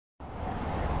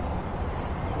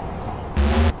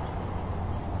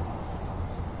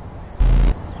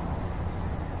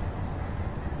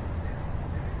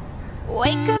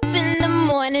Wake up in the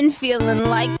morning feeling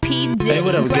like P. Diddy. Hey,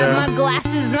 what up, Grab girl? my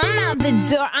glasses, I'm out the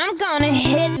door. I'm gonna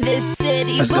hit this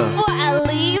city. Let's go. Before I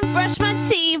leave, brush my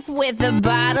teeth with a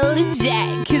bottle of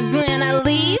Jack. Cause when I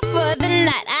leave for the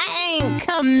night, I ain't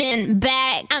coming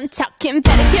back. I'm talking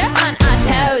pedicure on our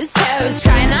toes, toes.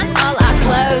 Trying on all our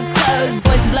clothes, clothes.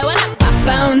 Boys blowing up our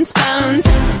phones, phones.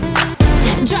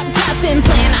 Drop top and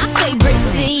playing our favorite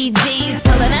CDs.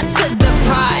 Pulling up to the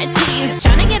parties,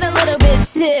 trying to get a little bit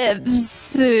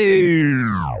tipsy.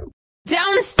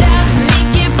 Don't stop,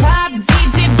 make it pop,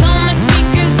 DJ blow my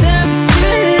speakers up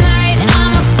tonight.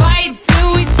 I'ma fight till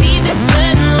we see the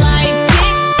sunlight.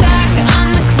 Tick tock on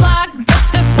the clock, but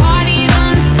the party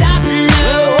don't stop. No,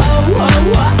 oh, oh,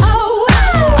 oh, oh,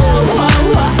 oh, oh,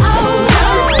 oh, oh.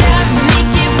 Don't stop,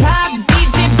 make it pop,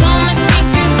 DJ blow my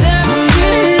speakers up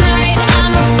tonight.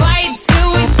 I'ma fight till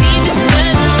we see the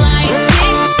sunlight.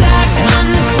 Tick tock on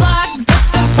the clock, but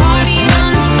the party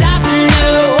don't stop. No,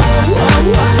 oh,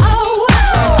 oh, oh,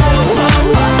 oh.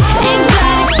 Ain't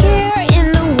got a care in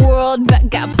the world, but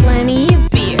got plenty of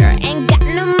beer. Ain't got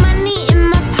no money in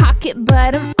my pocket,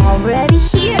 but I'm already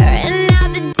here. And now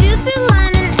the dudes are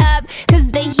lining up, cause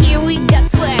they hear we got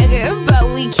swagger. But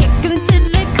we kick them to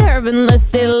the curb unless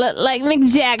they look like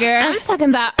Mick Jagger. I'm talking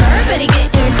about everybody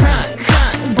getting crunk,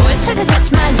 crunk. Boys try to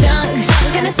touch my junk,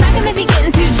 junk. Gonna smack him if he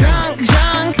getting too drunk,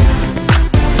 drunk.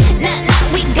 Nah,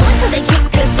 nah, we go until they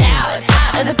kick us out,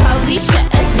 out. Or the police shut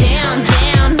us down,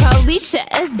 down. Police shut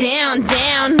us down,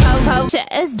 down. Po-po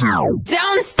shut us down.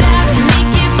 Don't stop,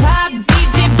 make it pop,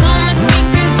 DJ blow my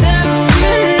speakers up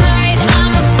tonight.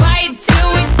 I'ma fight till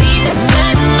we see the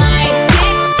sunlight.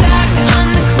 Tick tock on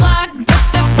the clock, but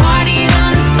the party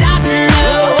don't stop. No,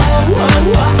 oh, oh,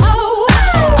 oh, oh,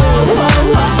 oh, oh, oh,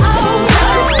 oh.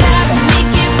 Don't stop,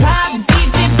 make it pop,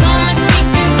 DJ blow my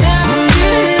speakers up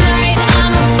tonight.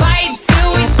 I'ma fight till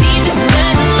we see the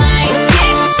sunlight.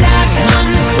 Tick tock on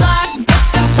the clock, but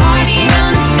the party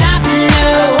don't stop. No,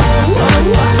 oh,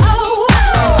 oh, oh,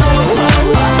 oh,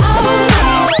 oh,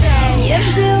 oh. You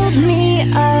build me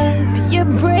up, you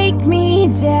break me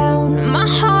down. My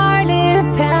heart it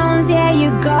pounds, yeah, you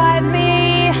got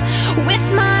me. With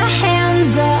my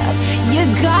hands up, you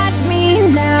got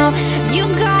me now. You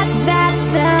got that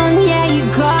sound, yeah, you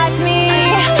got me.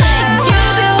 You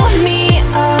build me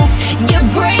up, you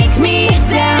break me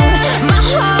down. My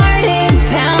heart it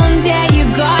pounds, yeah, you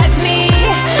got me.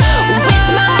 With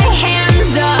my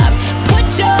hands up, put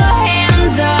your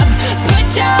hands up, put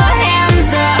your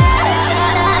hands up.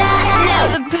 Now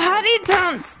the party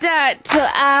don't start till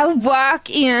I walk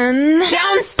in.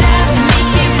 Don't